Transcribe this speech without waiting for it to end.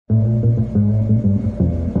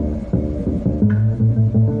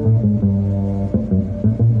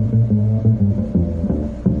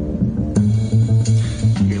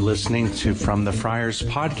listening to From the Friars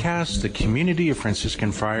podcast, the community of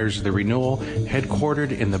Franciscan Friars of the Renewal,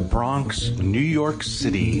 headquartered in the Bronx, New York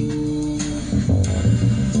City.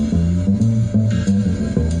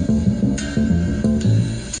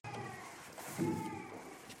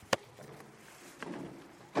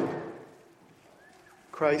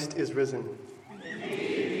 Christ is risen.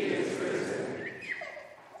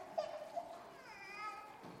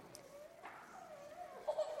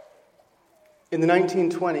 In the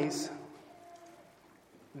 1920s,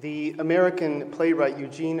 the American playwright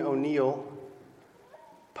Eugene O'Neill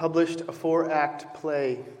published a 4-act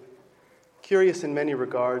play, curious in many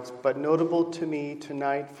regards, but notable to me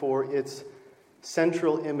tonight for its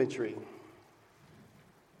central imagery.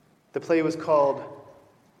 The play was called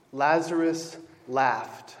Lazarus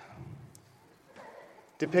Laughed,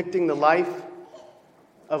 depicting the life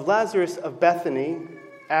of Lazarus of Bethany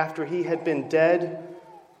after he had been dead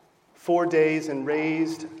 4 days and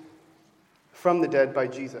raised from the dead by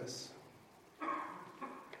Jesus.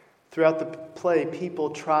 Throughout the play, people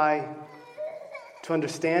try to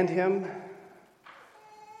understand him,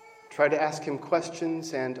 try to ask him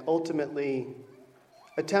questions, and ultimately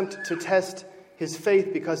attempt to test his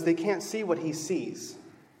faith because they can't see what he sees,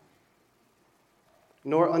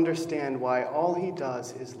 nor understand why all he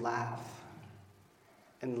does is laugh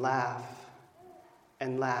and laugh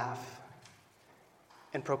and laugh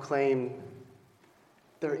and proclaim,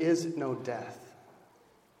 there is no death.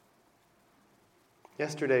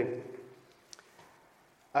 Yesterday,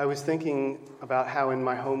 I was thinking about how in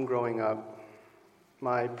my home growing up,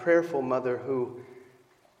 my prayerful mother, who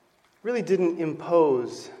really didn't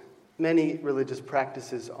impose many religious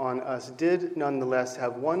practices on us, did nonetheless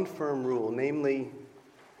have one firm rule, namely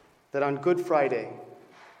that on Good Friday,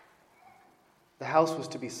 the house was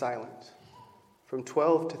to be silent from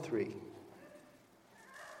 12 to 3.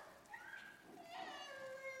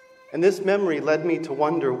 And this memory led me to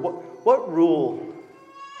wonder what rule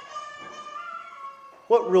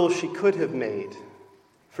she could have made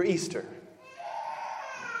for Easter,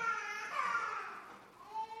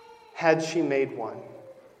 had she made one.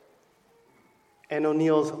 And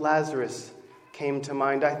O'Neill's Lazarus came to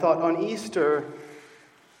mind. I thought on Easter,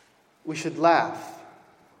 we should laugh.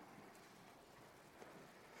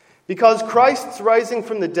 Because Christ's rising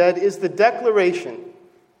from the dead is the declaration,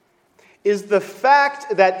 is the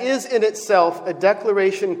fact that is in itself a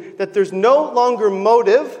declaration that there's no longer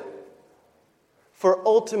motive for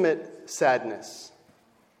ultimate sadness,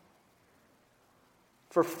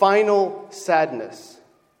 for final sadness,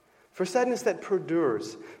 for sadness that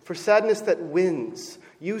perdures, for sadness that wins.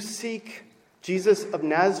 You seek Jesus of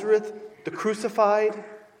Nazareth, the crucified.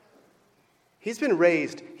 He's been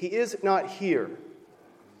raised. He is not here.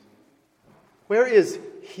 Where is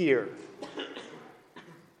here?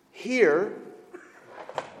 Here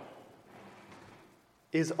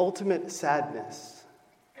is ultimate sadness.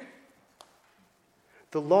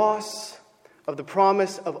 The loss of the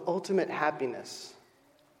promise of ultimate happiness.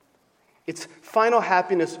 Its final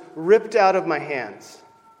happiness ripped out of my hands.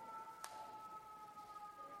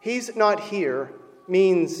 He's not here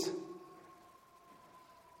means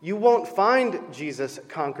you won't find Jesus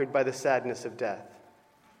conquered by the sadness of death,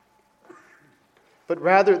 but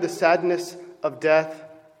rather the sadness of death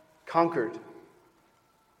conquered.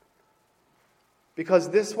 Because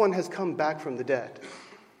this one has come back from the dead.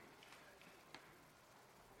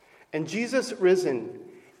 And Jesus risen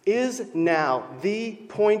is now the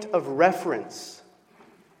point of reference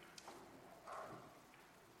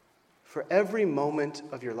for every moment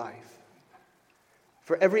of your life,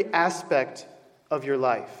 for every aspect of your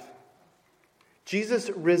life. Jesus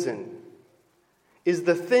risen is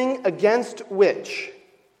the thing against which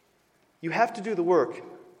you have to do the work.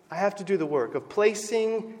 I have to do the work of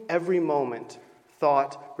placing every moment,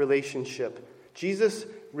 thought, relationship. Jesus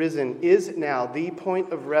risen is now the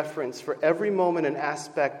point of reference for every moment and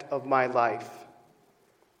aspect of my life.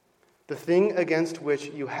 The thing against which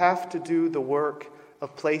you have to do the work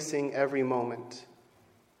of placing every moment,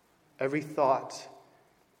 every thought,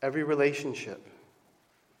 every relationship.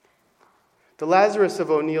 The Lazarus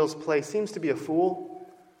of O'Neill's play seems to be a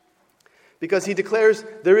fool because he declares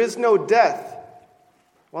there is no death,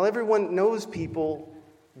 while everyone knows people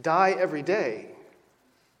die every day.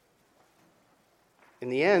 In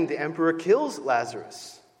the end, the emperor kills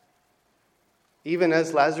Lazarus, even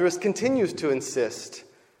as Lazarus continues to insist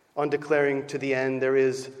on declaring to the end there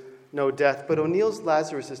is no death. But O'Neill's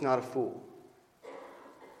Lazarus is not a fool.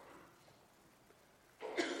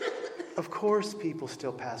 Of course, people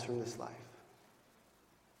still pass from this life.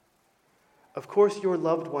 Of course, your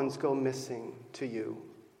loved ones go missing to you.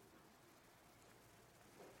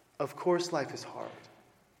 Of course, life is hard.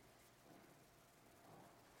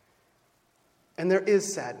 and there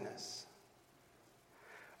is sadness.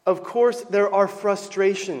 Of course, there are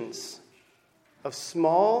frustrations of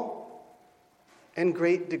small and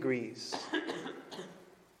great degrees.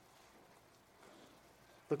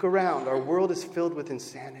 Look around. Our world is filled with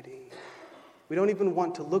insanity. We don't even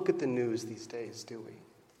want to look at the news these days, do we?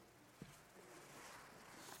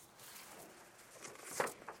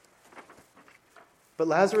 But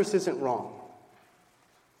Lazarus isn't wrong.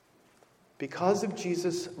 Because of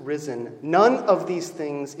Jesus risen, none of these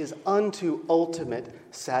things is unto ultimate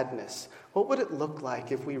sadness. What would it look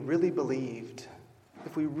like if we really believed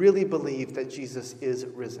that Jesus is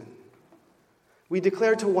risen? We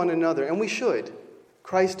declare to one another, and we should,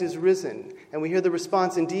 Christ is risen. And we hear the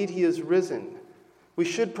response, indeed, he is risen. We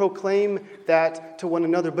should proclaim that to one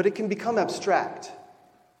another, but it can become abstract.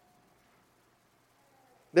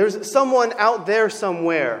 There's someone out there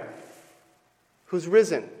somewhere who's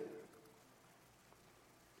risen.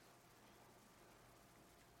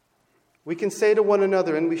 We can say to one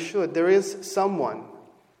another, and we should, there is someone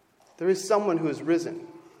who is risen.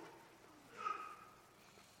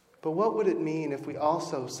 But what would it mean if we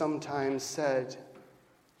also sometimes said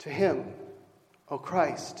to him, O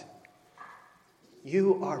Christ,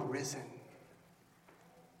 you are risen.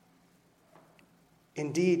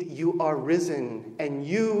 Indeed, you are risen, and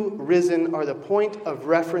you, risen, are the point of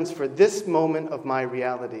reference for this moment of my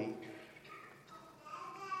reality.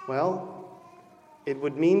 Well, it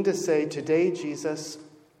would mean to say, today, Jesus,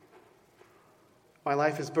 my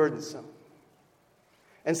life is burdensome.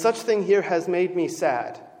 And such thing here has made me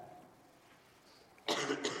sad.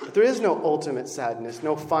 But there is no ultimate sadness,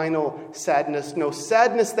 no final sadness, no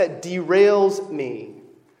sadness that derails me,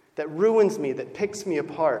 that ruins me, that picks me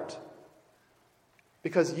apart.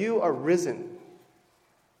 Because you are risen.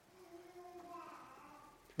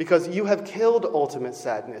 Because you have killed ultimate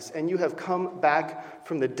sadness, and you have come back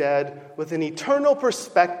from the dead with an eternal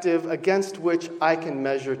perspective against which I can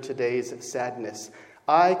measure today's sadness.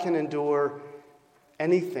 I can endure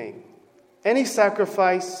anything, any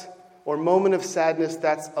sacrifice or moment of sadness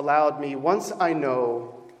that's allowed me once I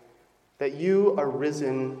know that you are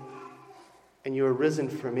risen and you are risen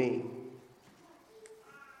for me.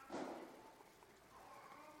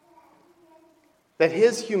 That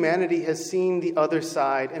his humanity has seen the other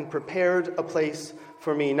side and prepared a place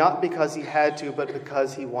for me, not because he had to, but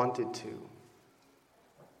because he wanted to.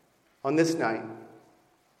 On this night,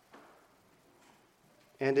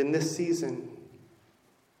 and in this season,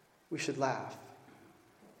 we should laugh.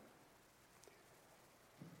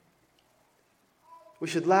 We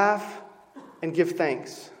should laugh and give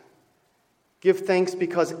thanks. Give thanks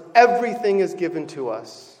because everything is given to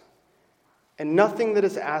us. And nothing that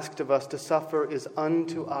is asked of us to suffer is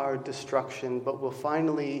unto our destruction, but will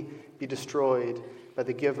finally be destroyed by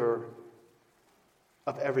the giver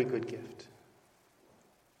of every good gift.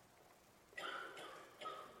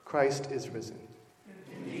 Christ is risen.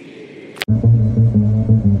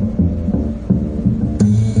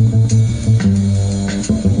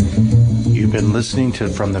 You've been listening to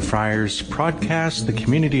From the Friars podcast, the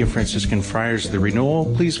community of Franciscan Friars of the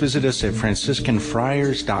Renewal. Please visit us at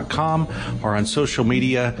franciscanfriars.com or on social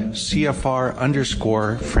media,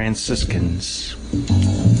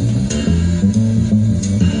 CFR_Franciscans.